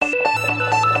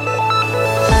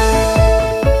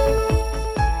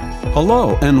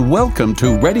Hello and welcome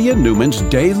to Reddy Neumann's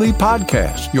Daily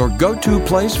Podcast, your go-to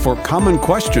place for common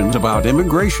questions about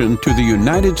immigration to the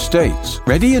United States.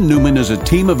 Reddy Neumann is a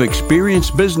team of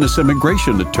experienced business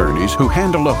immigration attorneys who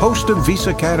handle a host of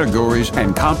visa categories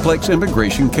and complex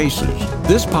immigration cases.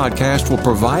 This podcast will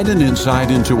provide an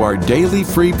insight into our daily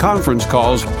free conference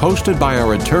calls hosted by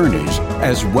our attorneys,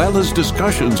 as well as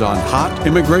discussions on hot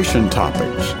immigration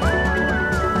topics.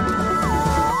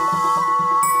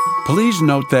 Please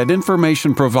note that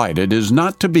information provided is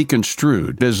not to be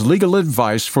construed as legal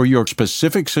advice for your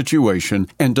specific situation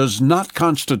and does not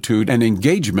constitute an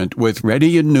engagement with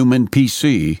Reddy Neumann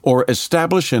PC or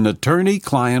establish an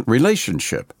attorney-client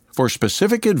relationship. For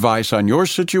specific advice on your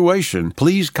situation,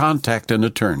 please contact an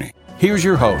attorney. Here's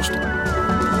your host.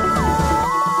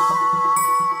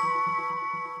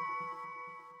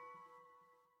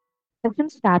 Session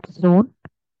starts soon.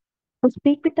 To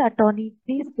speak with the attorney,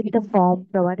 please fill the form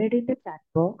provided in the chat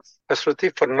box.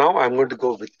 Shruti, for now, I'm going to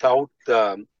go without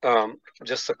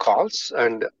just the calls,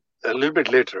 and a little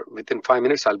bit later, within 5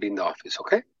 minutes, I'll be in the office,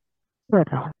 okay? Sure.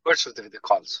 Go, Shruti, with the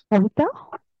calls. Kavita?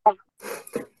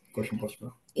 Question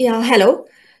possible. Yeah, hello.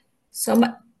 So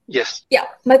Yes.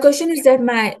 my question is that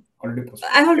I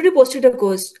already posted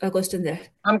a question there.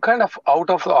 I'm kind of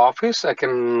out of the office. I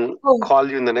can call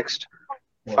you in the next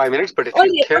 5 minutes, but if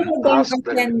you can ask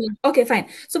them. Okay, fine.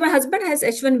 So my husband has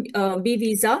H1B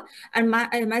visa, and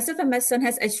myself and my son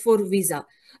has H4 visa.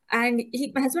 And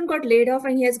my husband got laid off,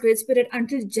 and he has grace period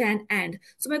until Jan end.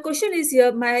 So my question is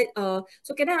here,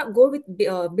 so can I go with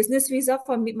business visa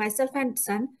for myself and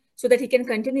son, so that he can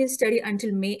continue his study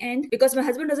until May end? Because my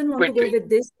husband doesn't want to go with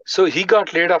this. So he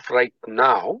got laid off right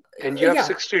now, and you have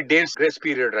 60 days grace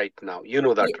period right now. You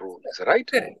know that rule, is right?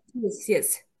 Correct.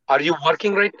 Yes. Are you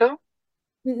working right now?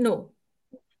 No.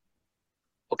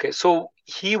 Okay, so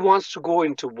he wants to go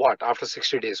into what after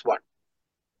 60 days? What?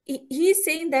 He's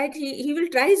saying that he will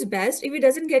try his best. If he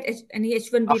doesn't get any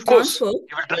H1B of course, transfer,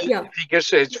 he will try. If he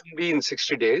gets H1B in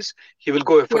 60 days, he will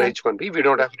go for H1B. We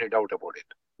don't have any doubt about it.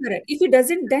 Correct. If he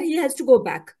doesn't, then he has to go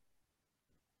back.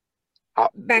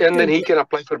 And then he can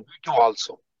apply for B2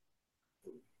 also.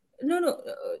 No.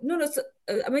 So,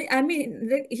 I mean,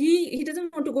 like, he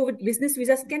doesn't want to go with business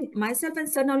visas. Myself and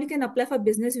son only can apply for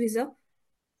business visa?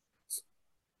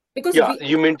 Because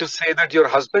you mean to say that your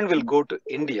husband will go to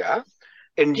India,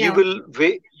 and you will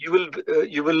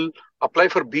apply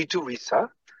for B2 visa,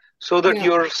 so that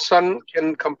your son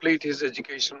can complete his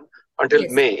education until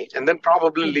May, and then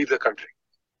probably leave the country.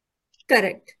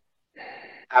 Correct.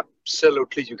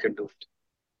 Absolutely, you can do it.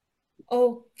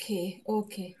 Okay.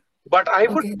 But I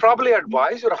would probably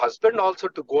advise your husband also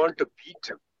to go on to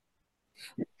B2.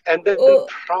 And then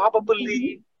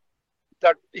probably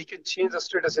that he can change the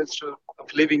status instead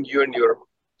of leaving you and your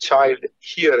child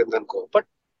here and then go. But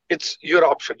it's your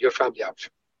option, your family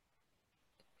option.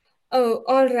 Oh,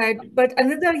 all right. But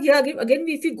another year, again,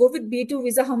 if you go with B2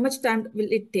 visa, how much time will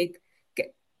it take?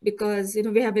 Because,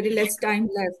 we have very less time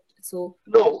left. So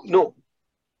No.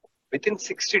 Within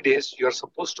 60 days, you're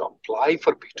supposed to apply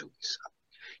for B2 visa.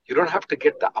 You don't have to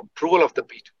get the approval of the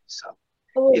B2 visa.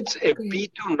 It's a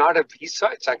B2, not a visa.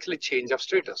 It's actually change of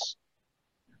status.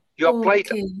 You apply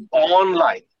it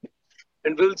online,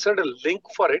 and we'll send a link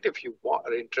for it if you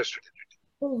are interested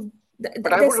in it.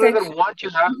 But I would rather want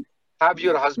you have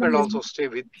your husband also stay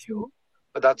with you.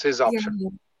 But that's his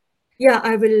option. Yeah,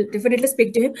 I will definitely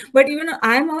speak to him. But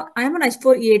I'm on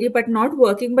H4 EAD, but not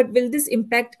working. But will this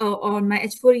impact on my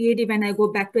H4 EAD when I go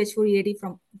back to H4 EAD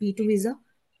from B2 visa?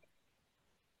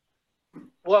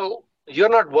 Well, you're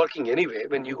not working anyway.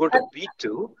 When you go to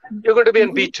B2, you're going to be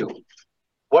in B2.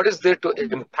 What is there to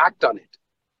impact on it?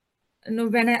 No,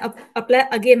 when I apply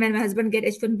again, when my husband get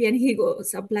H1B and he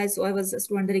goes apply, so I was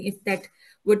just wondering if that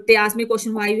would they ask me a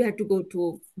question why you had to go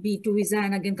to B2 visa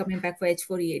and again coming back for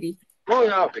H4 EAD? Oh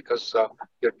yeah, because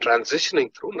you're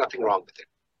transitioning through. Nothing wrong with it.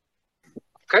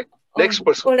 Okay, next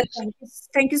person.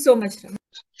 Thank you so much.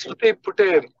 So they put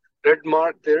a red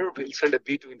mark there. We'll send a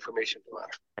B2 information to her.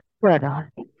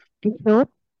 Kishore?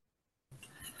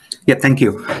 Yeah, thank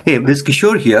you. Hey, this is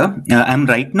Kishore here. I'm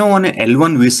right now on a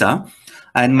L1 visa,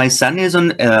 and my son is on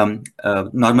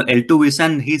normal L2 visa,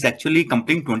 and he's actually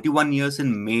completing 21 years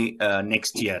in May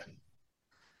next year.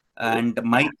 And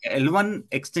my L1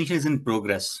 extension is in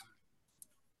progress.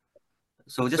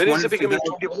 So just want to figure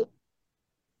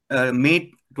out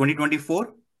May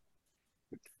 2024.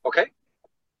 Okay.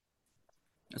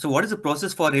 So what is the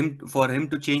process for him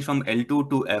to change from L2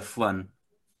 to F1?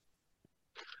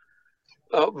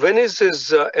 When is his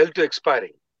L2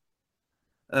 expiring?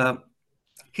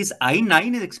 His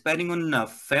I-9 is expiring on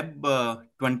Feb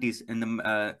 20s in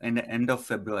the end of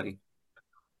February.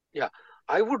 Yeah.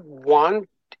 I would want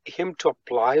him to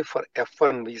apply for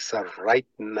F1 visa right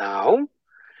now,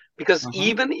 because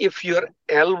even if your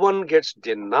L1 gets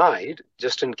denied,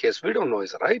 just in case, we don't know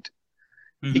his right,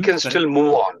 he can still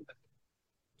move on.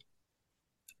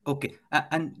 Okay,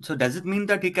 and so does it mean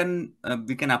that we can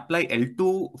apply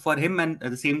L2 for him and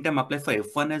at the same time apply for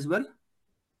F1 as well?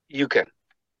 You can.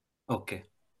 Okay.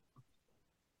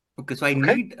 Okay, so I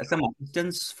need some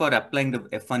assistance for applying the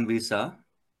F1 visa.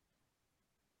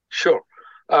 Sure.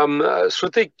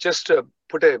 Shruti, just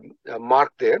put a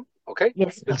mark there, okay?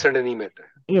 Yes, We'll sir. send an email to him.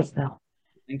 Yes, sir.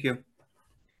 Thank you.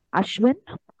 Ashwin?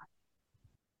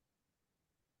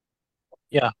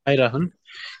 Yeah, hi Rahul.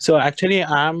 So actually,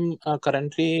 I'm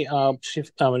currently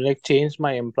changed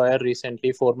my employer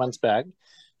recently 4 months back,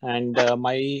 and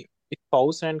my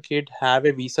spouse and kid have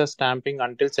a visa stamping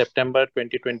until September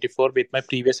 2024 with my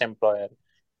previous employer.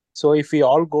 So if we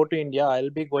all go to India, I'll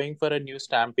be going for a new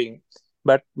stamping,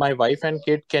 but my wife and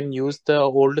kid can use the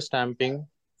old stamping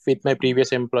with my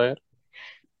previous employer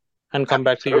and come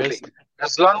back to US.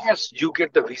 As long as you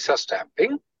get the visa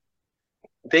stamping,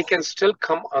 they can still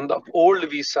come on the old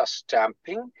visa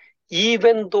stamping,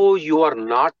 even though you are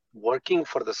not working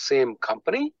for the same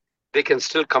company. They can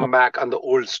still come back on the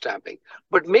old stamping,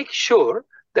 but make sure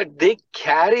that they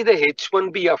carry the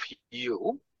H1B of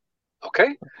you.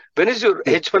 Okay, when is your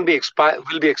H1B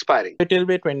will be expiring? It will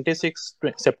be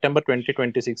September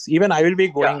 2026. Even I will be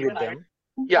going with them.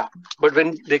 Yeah, but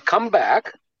when they come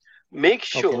back, make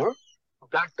sure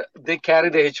that they carry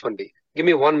the H1B. Give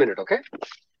me 1 minute, okay?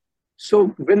 So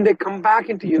when they come back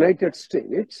into United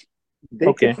States,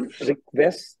 they can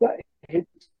request the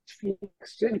H1B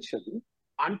extension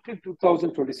until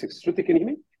 2026. Shruti, can you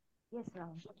hear me? Yes,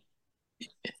 Rahul.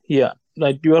 Yeah,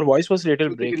 like your voice was a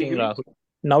little breaking, Rahul.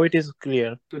 Now it is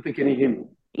clear. Shruti, can you hear me?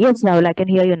 Yes, Rahul, I can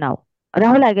hear you now.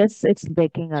 Rahul, I guess it's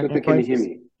breaking again. Shruti, can you hear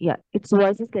me? Yeah, its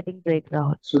voice is getting break,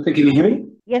 Rahul. Shruti, can you hear me?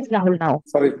 Yes, Rahul, now.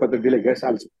 Sorry for the delay, guys.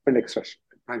 I'll spend extra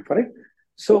time for it.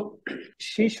 So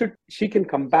she can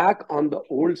come back on the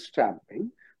old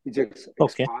stamping, which is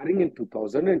expiring in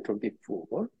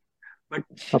 2024, but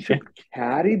she should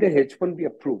carry the H1B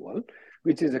approval,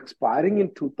 which is expiring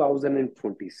in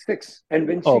 2026. And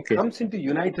when she comes into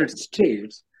United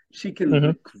States, she can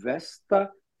request the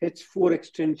H4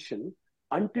 extension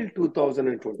until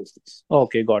 2026.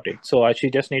 Okay, got it. So she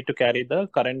just need to carry the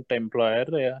current employer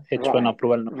H1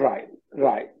 approval.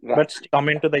 Right. But come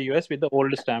into the US with the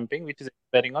old stamping, which is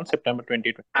expiring on September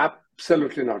 2020.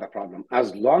 Absolutely not a problem.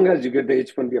 As long as you get the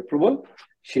H1B approval,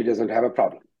 she doesn't have a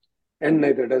problem. And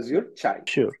neither does your child.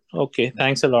 Sure. Okay.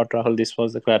 Thanks a lot, Rahul. This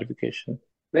was the clarification.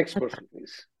 Next person,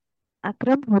 please.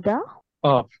 Akram Huda?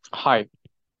 Hi.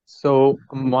 So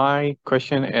my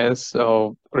question is,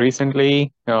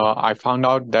 recently I found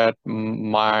out that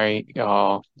my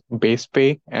base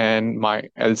pay and my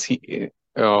LCA,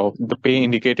 the pay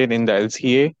indicated in the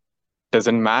LCA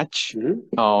doesn't match.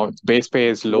 Base pay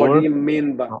is lower. What do you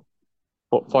mean by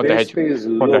for the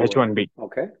H1B?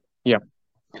 Okay. Yeah.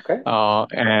 Okay.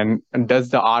 And does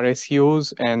the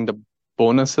RSUs and the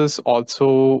bonuses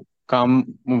also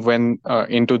come when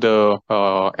into the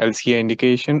LCA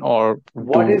indication, or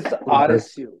what is the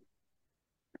RSU?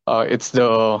 It's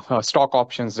the stock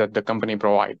options that the company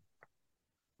provide.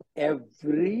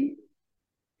 Every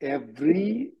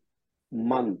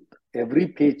month, every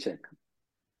paycheck,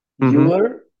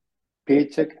 your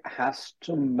paycheck has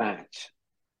to match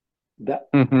the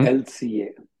LCA.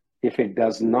 If it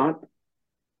does not,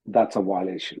 that's a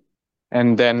violation.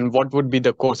 And then what would be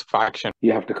the course of action?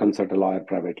 You have to consult a lawyer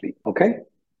privately. Okay.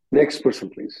 Next person,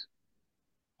 please.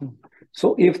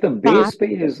 So if the base pay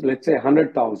is, let's say,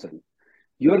 100,000,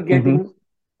 you're getting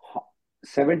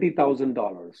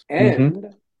 $70,000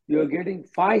 and you're getting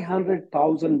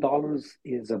 $500,000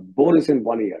 is a bonus in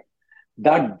 1 year.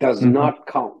 That does not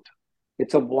count.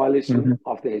 It's a violation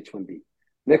of the H1B.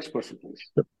 Next person, please.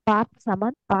 Parth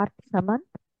Samant,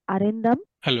 Arindam.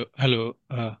 Hello.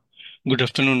 Good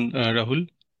afternoon, Rahul.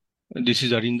 This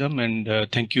is Arindam, and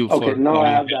thank you for... Okay, now I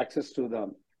have the access to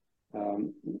the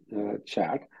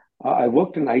chat. I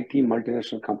worked in IT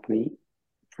multinational company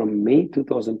from May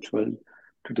 2012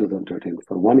 to 2013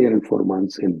 for 1 year and 4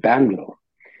 months in Bangalore.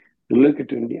 Relocated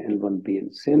to India, L1B in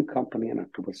the same company in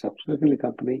October. Subsequently,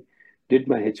 company did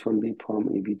my H1B form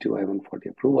EB2 I-140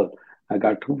 approval. I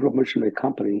got 2 promotions in my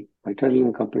company. My title in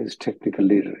the company is technical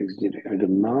leader, engineer. I do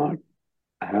not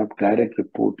have direct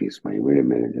report. Is my immediate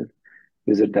manager.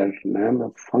 Is a director. I am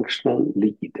a functional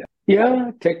lead.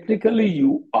 Yeah, technically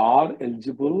you are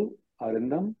eligible,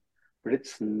 Arindam, but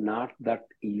it's not that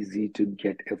easy to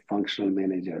get a functional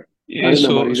manager.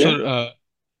 So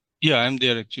Yeah, I'm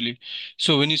there actually.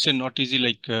 So when you say not easy,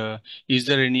 like, is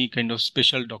there any kind of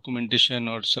special documentation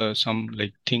or some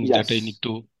like things that I Yes. need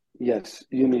to? Yes,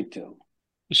 you need to.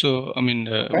 So, I mean,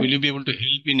 Okay. will you be able to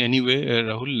help in any way,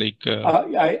 Rahul? Like,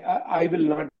 I will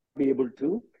not be able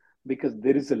to, because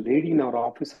there is a lady in our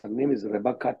office. Her name is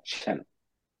Rebecca Chen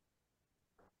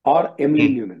or Emily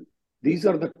Neumann. These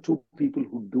are the two people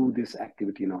who do this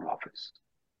activity in our office.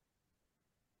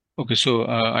 Okay, so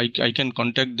I can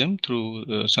contact them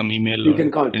through some email You or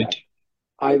can contact. anything.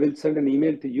 I will send an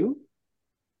email to you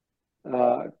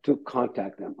to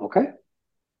contact them. Okay.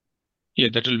 Yeah,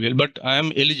 that will be well. But I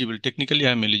am eligible. Technically,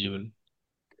 I am eligible.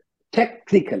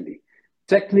 Technically,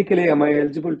 am I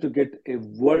eligible to get a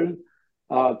world?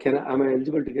 Am I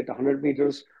eligible to get 100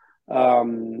 meters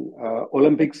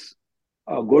Olympics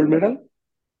gold medal?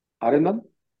 Arindam?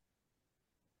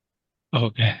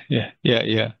 Okay. Yeah.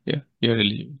 You're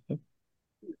eligible.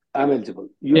 I'm eligible.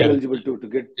 You are eligible too to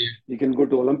get. Yeah. You can go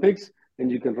to Olympics and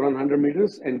you can run 100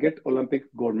 meters and get Olympic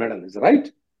gold medal. Is that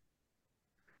right?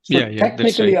 So technically,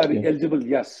 that's right. are you eligible?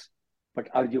 Yes, but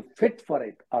are you fit for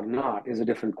it or not is a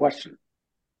different question.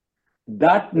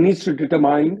 That needs to be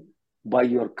determined by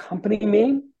your company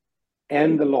name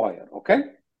and the lawyer. Okay.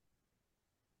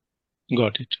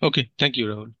 Got it. Okay. Thank you,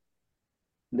 Rahul.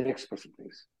 Next person,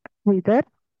 please. Sridhar.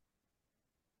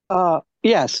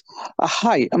 Yes.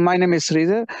 Hi, my name is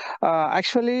Sridhar.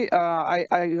 Actually, I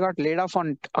got laid off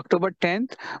on October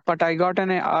 10th, but I got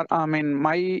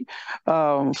my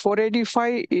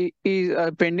 485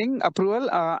 is pending approval,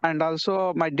 and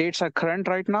also my dates are current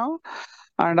right now.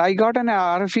 And I got an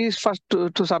RFE first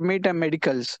to submit a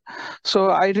medicals. So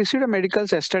I received a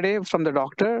medicals yesterday from the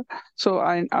doctor. So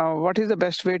what is the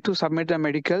best way to submit the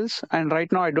medicals? And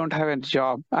right now I don't have a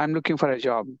job. I'm looking for a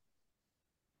job.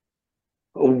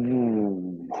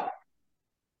 Ooh.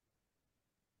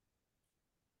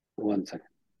 One second.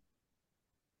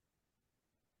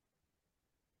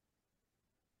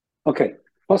 Okay.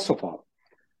 First of all,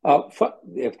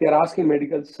 if they're asking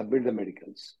medicals, submit the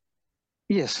medicals.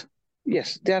 Yes,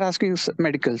 they're asking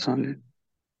medicals only.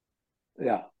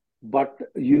 Yeah, but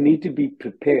you need to be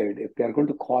prepared if they're going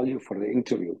to call you for the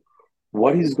interview.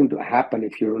 What is going to happen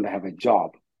if you don't have a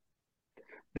job?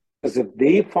 Because if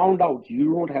they found out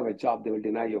you don't have a job, they will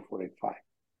deny your 485.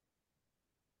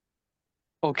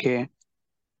 Okay.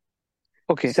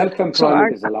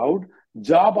 Self-employment is allowed.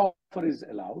 Job offer is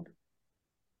allowed.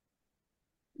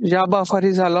 Job offer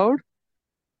is allowed?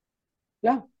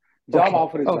 Yeah, job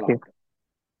offer is allowed.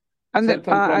 And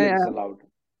self-employment is allowed.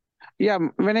 Yeah,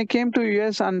 when I came to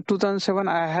US in 2007,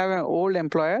 I have an old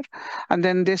employer, and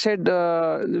then they said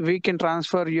we can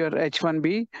transfer your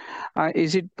H1B.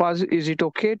 Is it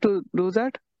okay to do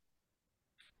that?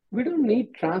 We don't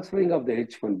need transferring of the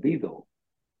H1B though.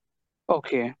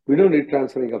 Okay. We don't need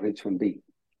transferring of H1B.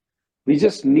 We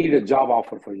just need a job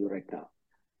offer for you right now.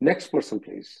 Next person,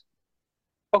 please.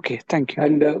 Okay, thank you.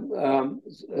 And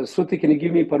Shruti, can you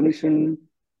give me permission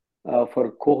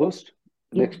for co-host?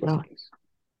 Next person, please.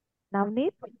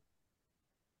 Navneet.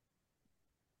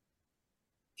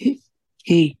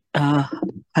 Hey, hi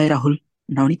Rahul,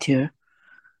 Navneet here.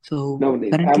 So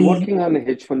Navneet, currently, I'm working on a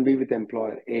H1B with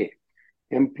employer A.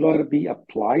 Employer B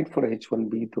applied for a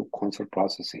H1B through concert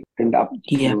processing and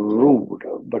approved,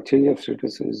 but change of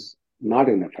status is not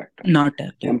in effect. Not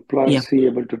active. Employer C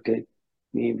able to take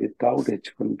me without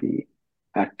H1B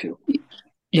active.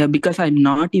 Yeah, because I'm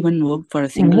not even worked for a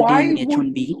single day in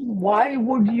H1B. Why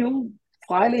would you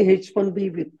file a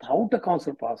H1B without a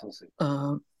concert processing?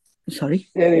 Sorry.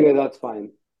 Anyway, that's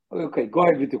fine. Okay, go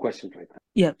ahead with your question right now.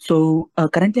 Yeah, so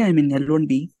currently I'm in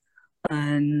L1B,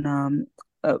 and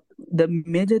the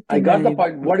major thing I got the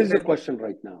point. What is your question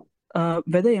right now?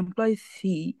 Whether employee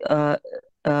C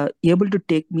able to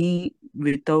take me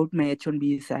without my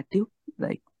H1B is active,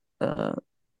 like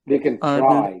they can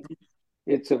try.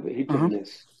 It's a hit and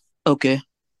miss. Okay.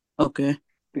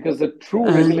 Because the true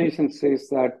regulation says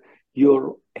that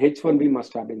your H1B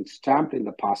must have been stamped in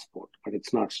the passport, but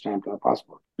it's not stamped on the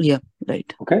passport. Yeah,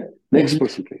 right. Okay. Next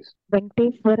person, please.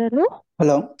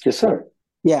 Hello. Yes, sir.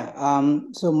 Yeah.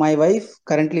 So my wife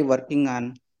currently working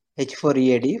on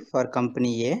H4EAD for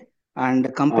company A,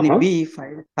 and company B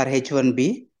filed her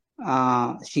H1B.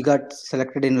 She got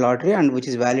selected in lottery, and which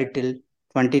is valid till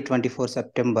 2024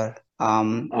 September.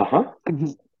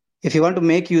 If you want to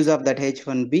make use of that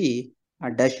H1B,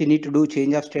 does she need to do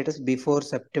change of status before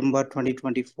September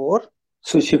 2024?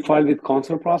 So she filed with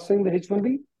concert processing the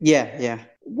H1B? Yeah.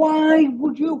 Why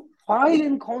would you file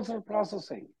in concert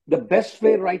processing? The best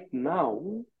way right now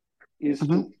is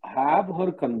to have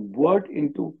her convert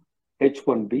into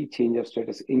H1B change of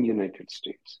status in United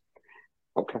States.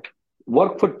 Okay.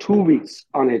 work for 2 weeks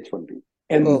on H1B.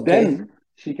 And then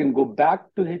she can go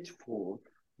back to H4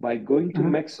 by going to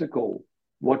Mexico,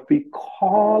 what we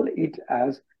call it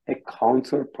as a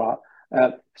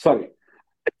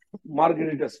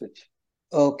Margarita switch.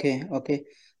 Okay.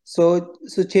 So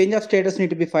change of status need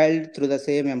to be filed through the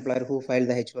same employer who filed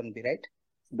the H1B, right?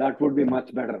 That would be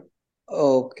much better.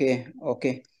 Okay.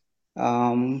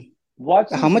 Watch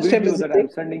this how much time video does it that take? I'm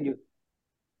sending you.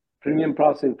 Premium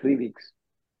process in 3 weeks.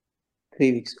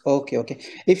 3 weeks. Okay.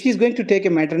 If she's going to take a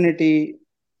maternity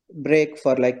break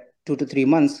for like 2 to 3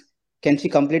 months, can she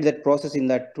complete that process in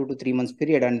that 2 to 3 months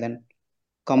period and then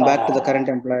come back to the current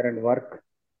employer and work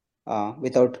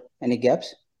without any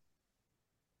gaps?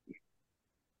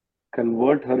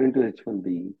 Convert her into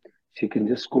H1B. She can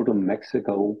just go to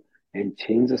Mexico and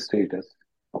change the status.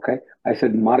 Okay. I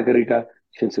said Margarita,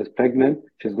 since she's pregnant,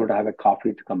 she's going to have a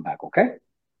coffee to come back. Okay.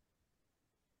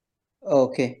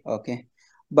 Okay.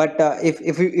 But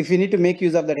if you need to make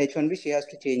use of that H1B, she has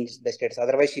to change the status.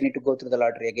 Otherwise, she need to go through the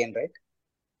lottery again, right?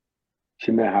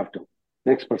 She may have to.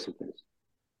 Next person, please.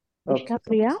 Krishna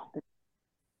Priya.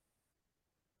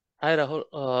 Hi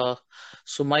Rahul.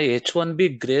 So my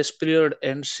H1B grace period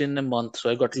ends in a month. So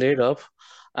I got laid off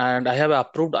and I have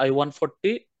approved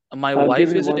I-140. My wife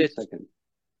give me is in one H. second.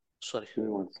 Sorry. Give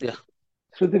me 1 second. Yeah.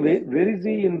 Shruti, where is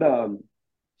he in the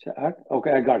chat?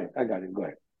 Okay, I got it. Go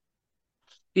ahead.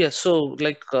 Yeah. So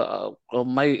like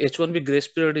my H1B grace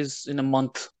period is in a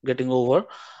month getting over,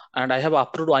 and I have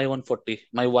approved I-140.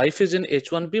 My wife is in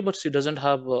H1B, but she doesn't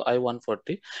have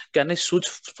I-140. Can I switch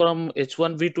from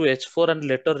H1B to H4 and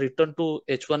later return to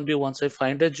H1B once I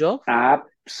find a job?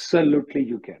 Absolutely,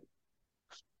 you can.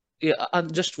 Yeah,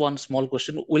 and just one small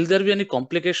question. Will there be any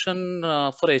complication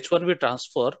for H1B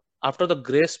transfer after the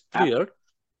grace period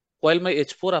while my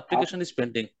H4 application is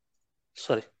pending?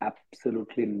 Sorry.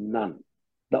 Absolutely none.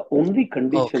 The only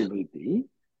condition will be,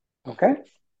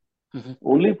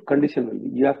 only condition will be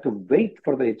you have to wait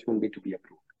for the H1B to be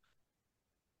approved.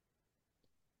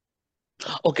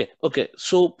 Okay.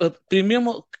 So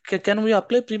premium, can we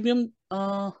apply premium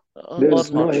there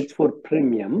is no H4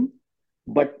 premium,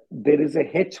 but there is a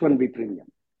H1B premium.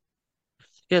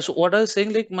 Yeah, so what I was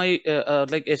saying, like my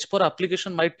like H4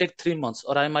 application might take 3 months,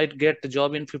 or I might get the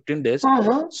job in 15 days.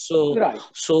 So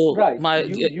my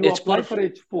you H4 apply for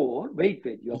H4. Wait.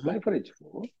 You apply for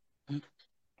H4.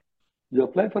 You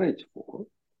apply for H4,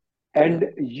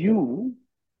 and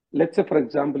let's say, for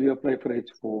example, you apply for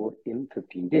H4 in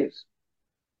 15 days.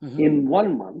 In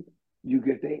 1 month, you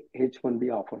get a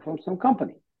H1B offer from some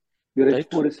company. Your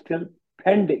H4 is still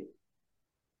pending.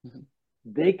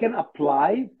 They can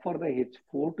apply for the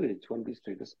H4 to H1B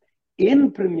status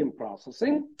in premium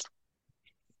processing.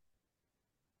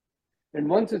 And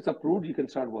once it's approved, you can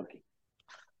start working.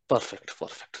 Perfect.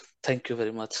 Thank you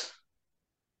very much.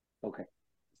 Okay.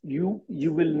 You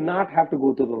will not have to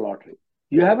go to the lottery.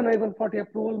 You have an I-140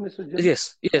 approval, Mr. Jim?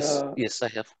 Yes, I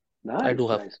have. Nice, I do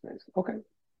have. Nice. Okay,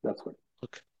 that's good.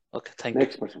 Okay, thank you.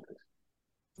 Next person, please.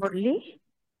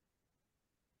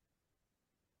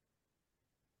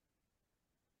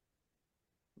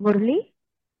 Murli.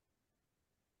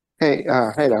 Hey,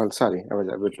 hi Rahul. Sorry, I was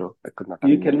a bit low. I could not.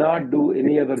 You cannot do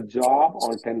any other job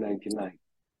on 1099.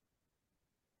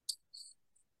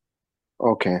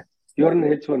 Okay. You're in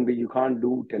H1B. You can't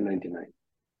do 1099.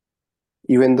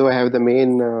 Even though I have the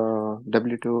main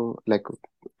W2, like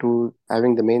to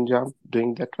having the main job,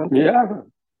 doing that one.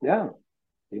 Yeah.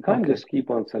 You can't just keep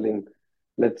on selling,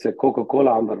 let's say,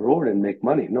 Coca-Cola on the road and make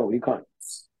money. No, you can't.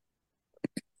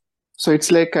 So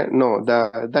it's like no,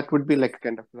 that would be like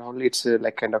kind of only it's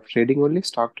like kind of trading only,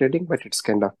 stock trading, but it's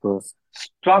kind of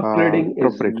stock trading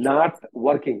is not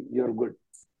working. You're good.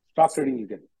 Stock trading you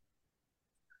can.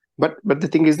 But the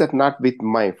thing is that not with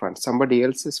my funds, somebody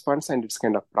else's funds, and it's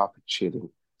kind of profit sharing,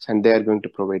 and they are going to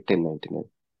provide 1099.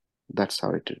 That's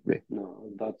how it would be.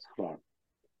 No, that's fraud.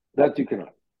 That you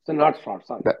cannot. So not fraud.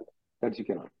 Sorry. That you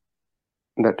cannot.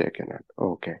 That I cannot.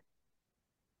 Okay.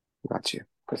 Gotcha.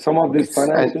 Because some of these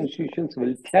financial institutions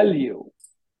will tell you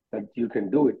that you can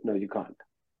do it. No, you can't.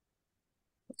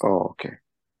 Oh, okay.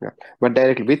 Yeah. But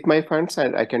directly with my funds,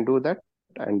 I can do that.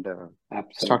 And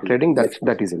stock trading,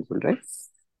 that is helpful, right?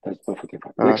 That's perfectly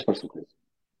fine. Next person, please.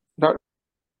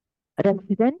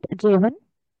 Resident Jeevan.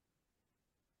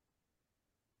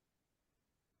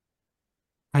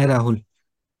 Hi, Rahul.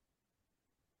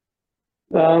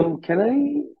 Can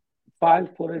I file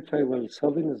 485 while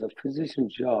serving as a physician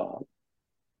job,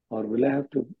 or will I have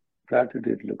to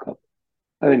gratitude look up?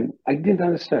 I mean, I didn't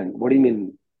understand. What do you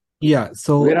mean? Yeah.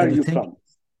 So where are you from?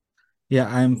 Yeah,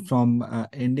 I'm from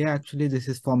India. Actually, this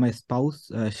is for my spouse.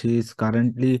 She is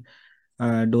currently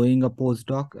doing a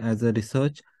postdoc as a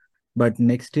research. But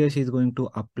next year she's going to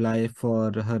apply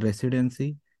for her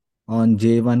residency on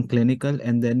J1 clinical,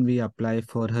 and then we apply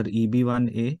for her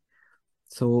EB1A.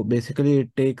 So basically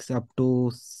it takes up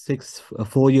to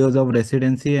 4 years of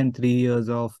residency and 3 years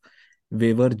of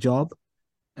waiver job.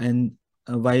 And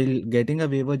while getting a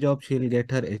waiver job, she'll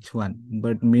get her H1.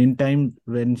 But meantime,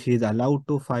 when she's allowed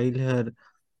to file her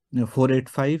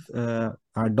 485,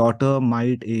 our daughter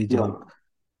might age out.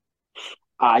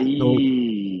 So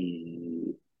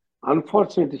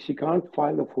Unfortunately, she can't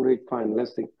file the 485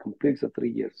 unless it completes the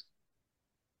 3 years.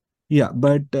 yeah,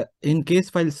 but in case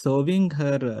while serving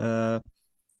her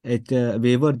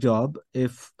waiver job,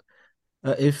 if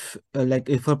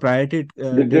her priority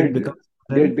The date becomes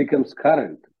date current, becomes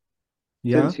current,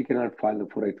 then yeah, she cannot file the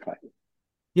 485.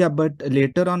 yeah, but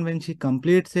later on when she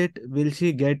completes it, will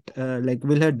she get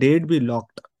will her date be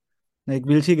locked? Like,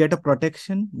 will she get a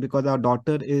protection because our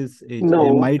daughter is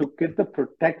No, might to get the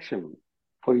protection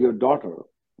for your daughter,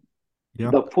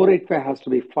 yeah. the 485 has to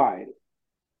be filed.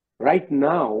 Right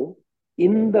now,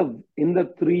 in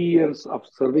the 3 years of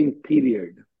serving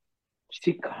period,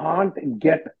 she can't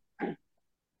get that.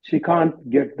 She can't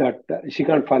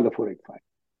file the 485.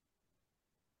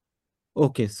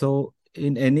 Okay, so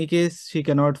in any case, she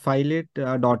cannot file it.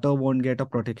 Our daughter won't get a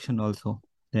protection also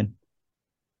then.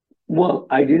 Well,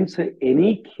 I didn't say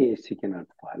any case she cannot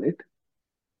file it,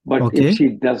 but if Okay. she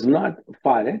does not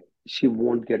file it, she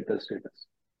won't get the status.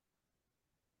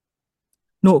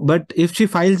 No, but if she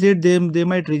files it, they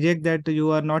might reject that you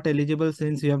are not eligible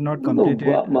since you have not No, completed.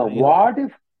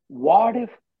 what if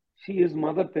she is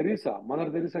Mother Teresa? Mother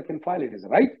Teresa can file it, is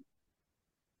right?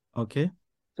 Okay.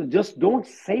 So just don't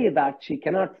say that she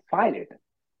cannot file it.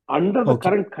 Under the Okay.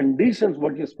 current conditions,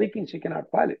 what you're speaking, she cannot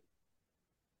file it.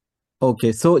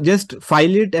 Okay. So just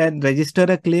file it and register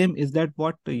a claim. Is that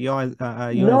what your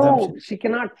assumption? No, she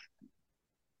cannot.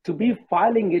 To be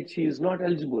filing it, she is not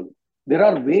eligible. There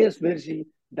are ways where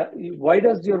why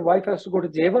does your wife has to go to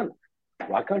J1?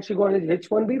 Why can't she go to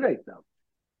H1B right now?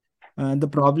 The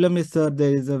problem is, sir,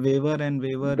 there is a waiver and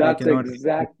waiver we That's cannot.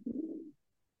 exact.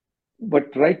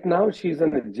 But right now she's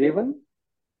on a J1.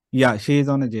 Yeah, she is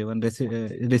on a J1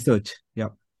 research. Yeah.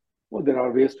 Well, there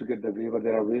are ways to get the waiver.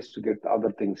 There are ways to get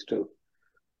other things too.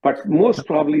 But most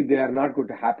probably they are not going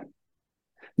to happen.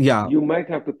 Yeah. You might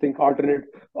have to think alternate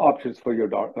options for your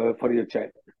daughter, for your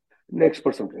child. Next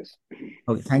person, please.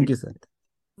 Okay. Thank you, sir.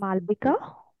 Malvika?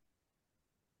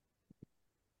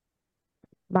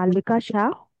 Malvika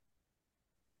Shah?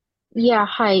 Yeah,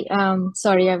 hi.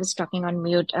 Sorry, I was talking on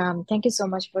mute. Thank you so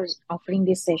much for offering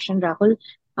this session, Rahul.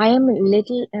 I'm in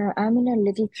a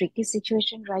little tricky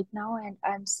situation right now, and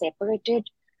I'm separated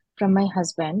from my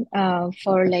husband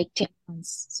for like 10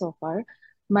 months so far.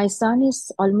 My son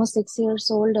is almost 6 years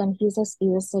old, and he's a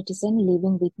US citizen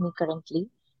living with me currently.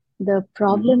 The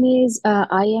problem is,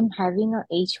 I am having a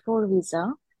H4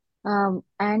 visa,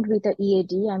 and with the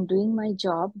EAD, I'm doing my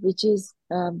job, which is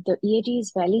the EAD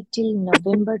is valid till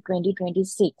November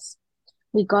 2026.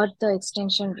 We got the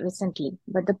extension recently,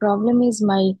 but the problem is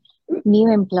my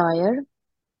new employer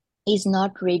is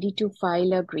not ready to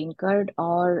file a green card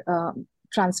or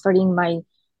transferring my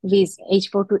visa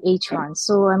H4 to H1.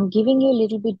 So I'm giving you a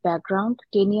little bit background.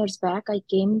 10 years back, I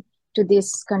came to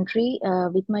this country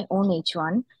with my own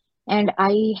H1, and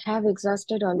I have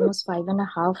exhausted almost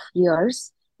 5.5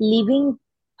 years, living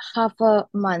half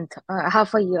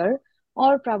a year,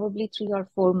 or probably 3 or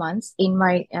 4 months in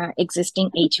my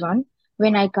existing H1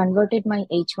 when I converted my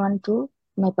H1 to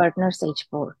my partner's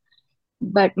H4.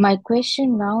 But my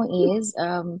question now is,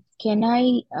 can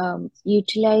I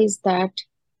utilize that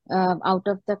out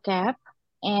of the cap?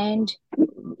 And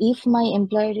if my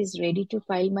employer is ready to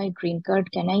file my green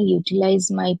card, can I utilize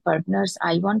my partner's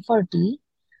I-140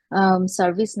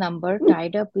 service number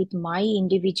tied up with my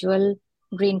individual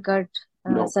green card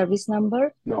No. service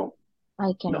number? No.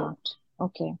 I cannot.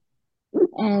 Okay.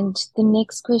 And the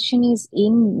next question is,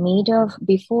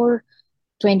 before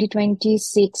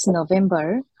 2026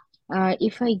 November,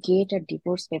 if I get a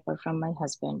divorce paper from my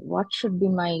husband, what should be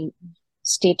my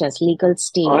status, legal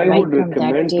state, I right would from that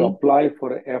recommend to day? apply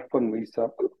for a F1 visa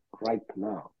right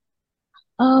now.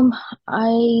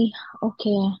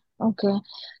 Okay.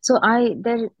 So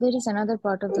there is another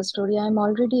part of the story. I'm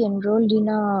already enrolled in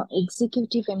a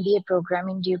executive MBA program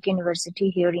in Duke University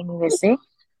here in USA,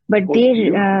 but Oh,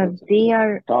 Duke they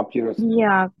are top university.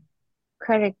 yeah.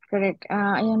 Correct.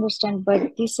 I understand,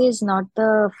 but this is not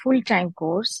the full-time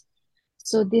course.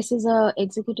 So this is a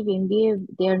executive MBA.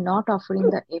 They are not offering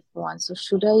the F1. So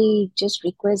should I just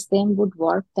request them would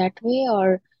work that way,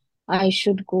 or I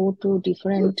should go to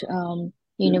different Go to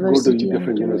university and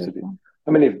different do university. F1?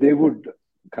 I mean, if they would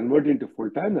convert into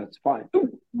full-time, that's fine.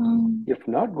 Mm. If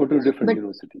not, go to a different But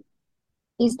university.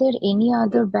 is there any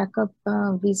other backup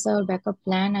visa or backup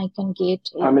plan I can get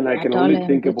I if mean, I at can all only I am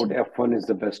think about getting? F1 is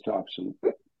the best option.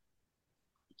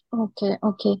 Okay,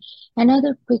 okay.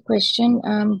 Another quick question,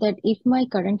 that if my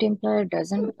current employer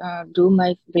doesn't do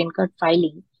my green card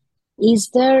filing, is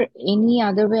there any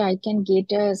other way I can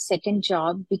get a second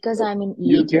job? Because I'm in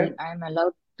You EAD, can, I'm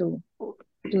allowed to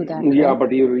do that, yeah, right?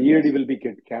 but your EAD will be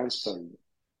get cancelled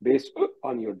based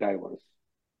on your divorce.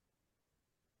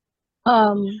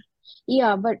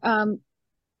 Yeah, but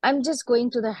I'm just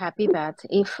going to the happy path.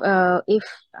 If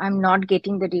I'm not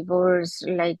getting the divorce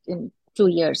like in 2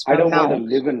 years I from don't want to now,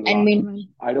 live in and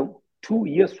meanwhile, 2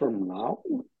 years from now,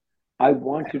 I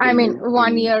want you to I mean live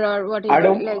 1 in, year or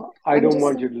whatever, like I I'm don't just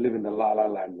want you saying. to live in the La La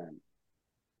Land, man.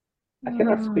 I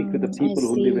cannot speak with the I people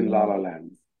who live in La see. La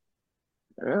Land.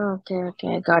 Okay,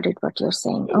 I got it what you're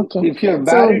saying. Okay. If you're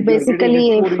So married, you're getting basically,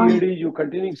 H4 if I EAD, you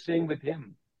continue staying with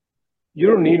him. You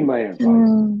don't need my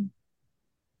advice.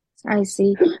 I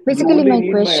see. You Basically, only my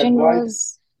need my question advice.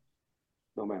 was,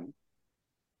 No, man.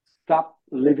 Stop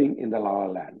living in the La La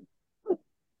Land.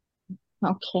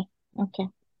 okay,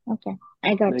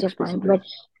 I got your Next person, point, but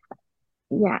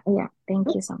please. yeah,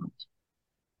 thank you so much.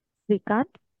 Srikant?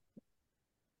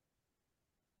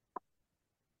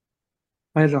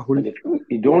 Hi, Rahul. And if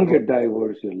you don't get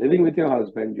divorced, you're living with your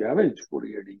husband, you have a H4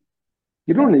 EAD,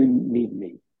 you don't need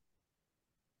me.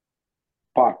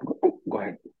 Parth, go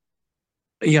ahead.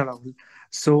 Yeah, Rahul.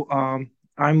 So,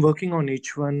 I'm working on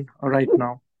H1 right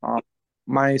now.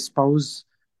 My spouse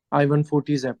I-140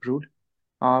 is approved.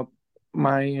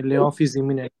 My layoff is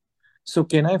imminent. So,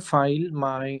 can I file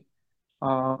my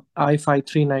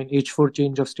I-539 H4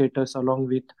 change of status along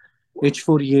with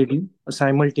H4 EAD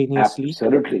simultaneously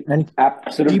Absolutely. and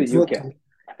Absolutely, keep you can. working?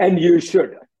 And you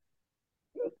should.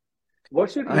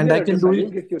 What's your And email I can address? do I it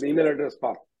didn't get your email address,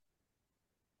 Parth.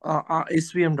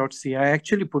 svm.c. I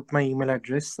actually put my email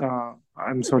address.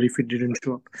 I'm sorry if it didn't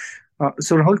show up.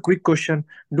 So, Rahul, quick question.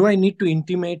 Do I need to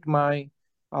intimate my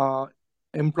uh,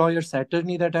 employer's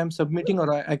attorney that I'm submitting,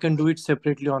 or I can do it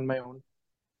separately on my own?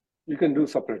 You can do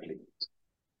separately.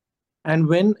 And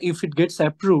if it gets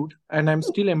approved and I'm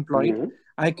still employed,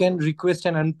 I can request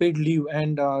an unpaid leave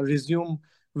and resume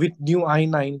with new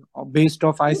I-9 based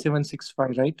off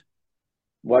I-765, right?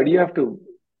 Why do you have to?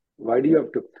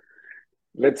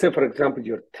 Let's say, for example,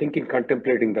 you're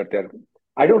contemplating that there.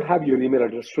 I don't have your email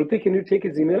address. Shruti, can you take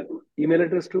his email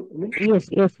address to me? Yes,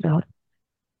 Rahul.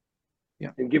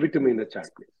 Yeah. And give it to me in the chat,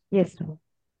 please. Yes, Rahul.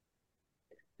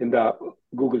 In the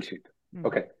Google Sheet.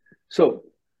 Okay. So,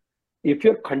 if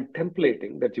you're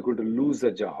contemplating that you're going to lose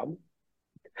a job,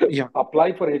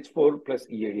 apply for H4 plus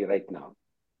EAD right now.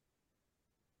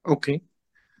 Okay.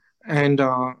 And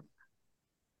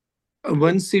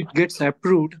once it gets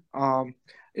approved,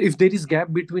 if there is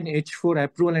gap between H4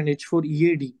 approval and H4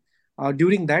 EAD,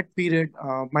 during that period,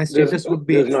 my status would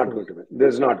be There's H4. not going to be.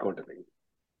 There's not going to be.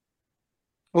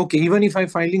 Okay, even if I'm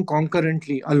filing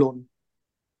concurrently alone.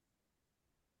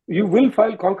 You will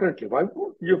file concurrently. Why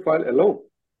won't you file alone?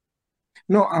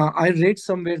 No, I read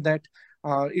somewhere that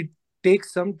it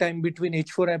takes some time between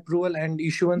H4 approval and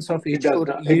issuance of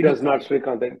H4 EAD. It does not,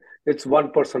 Srikant. It's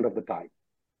 1% of the time.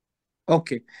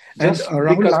 Okay. Just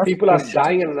and, because Rahul, people are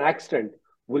dying in an accident,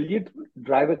 will you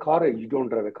drive a car or you don't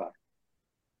drive a car?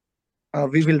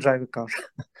 We will drive a car.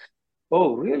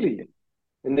 Oh, really?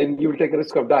 And then you will take a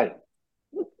risk of dying.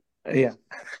 Yeah.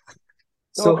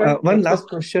 So Okay, one last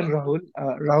question, Rahul.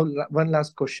 One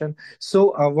last question.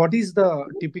 So what is the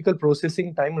typical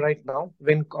processing time right now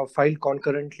when filed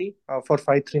concurrently for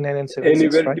 539 and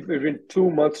 765? Anywhere between 2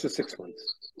 months to 6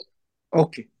 months.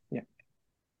 Okay.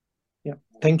 Yeah.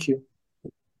 Thank you.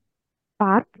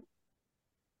 Parth?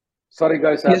 Sorry,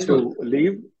 guys, I have to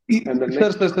leave. And the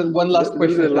next, sir, one last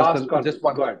question. The last call. Just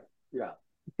one. Go ahead. Yeah.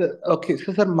 Okay,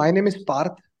 so sir, my name is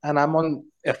Parth, and I'm on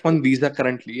F1 visa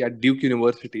currently at Duke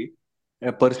University,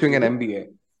 pursuing an MBA.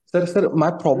 Sir,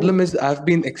 my problem is I've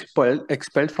been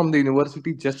expelled from the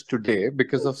university just today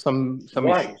because of some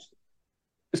Why? issues.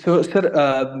 So,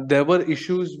 sir, there were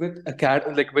issues with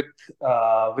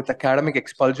with academic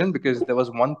expulsion because there was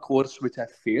one course which I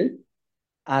failed,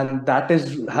 and that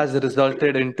has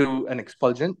resulted into an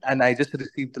expulsion. And I just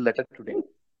received the letter today.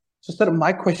 So, sir,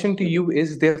 my question to you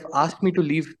is: they've asked me to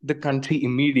leave the country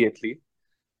immediately,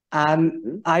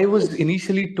 and I was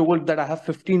initially told that I have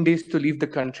 15 days to leave the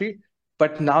country.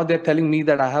 But now they're telling me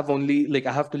that I have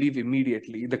to leave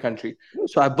immediately the country.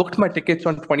 So I booked my tickets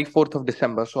on 24th of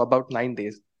December, so about 9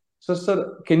 days. So,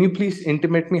 sir, can you please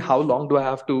intimate me how long do I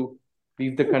have to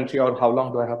leave the country, or how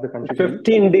long do I have the country to leave?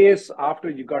 15 days after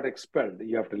you got expelled,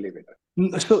 you have to leave it.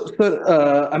 So,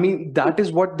 sir, I mean, that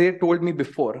is what they told me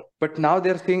before, but now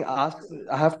they're saying I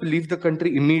have to leave the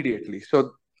country immediately.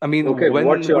 So, I mean, Okay, when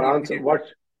what's your would answer?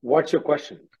 What's your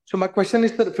question? So my question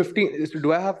is, sir,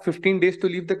 do I have 15 days to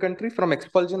leave the country from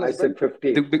expulsion? I said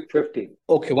 15. 15.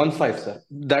 Okay, 15, sir.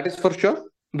 That is for sure.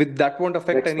 That won't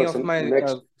affect any of my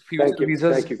future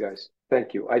visas. Thank you, guys.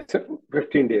 Thank you. I said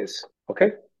 15 days.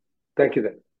 Okay. Thank you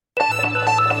then.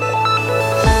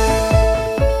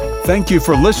 Thank you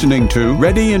for listening to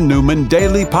Reddy and Neumann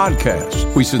Daily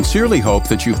Podcast. We sincerely hope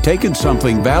that you've taken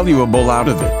something valuable out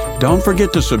of it. Don't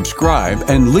forget to subscribe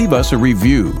and leave us a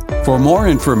review. For more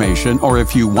information, or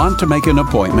if you want to make an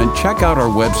appointment, check out our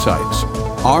websites,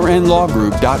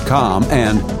 rnlawgroup.com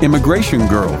and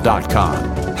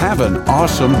immigrationgirl.com. Have an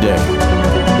awesome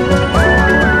day.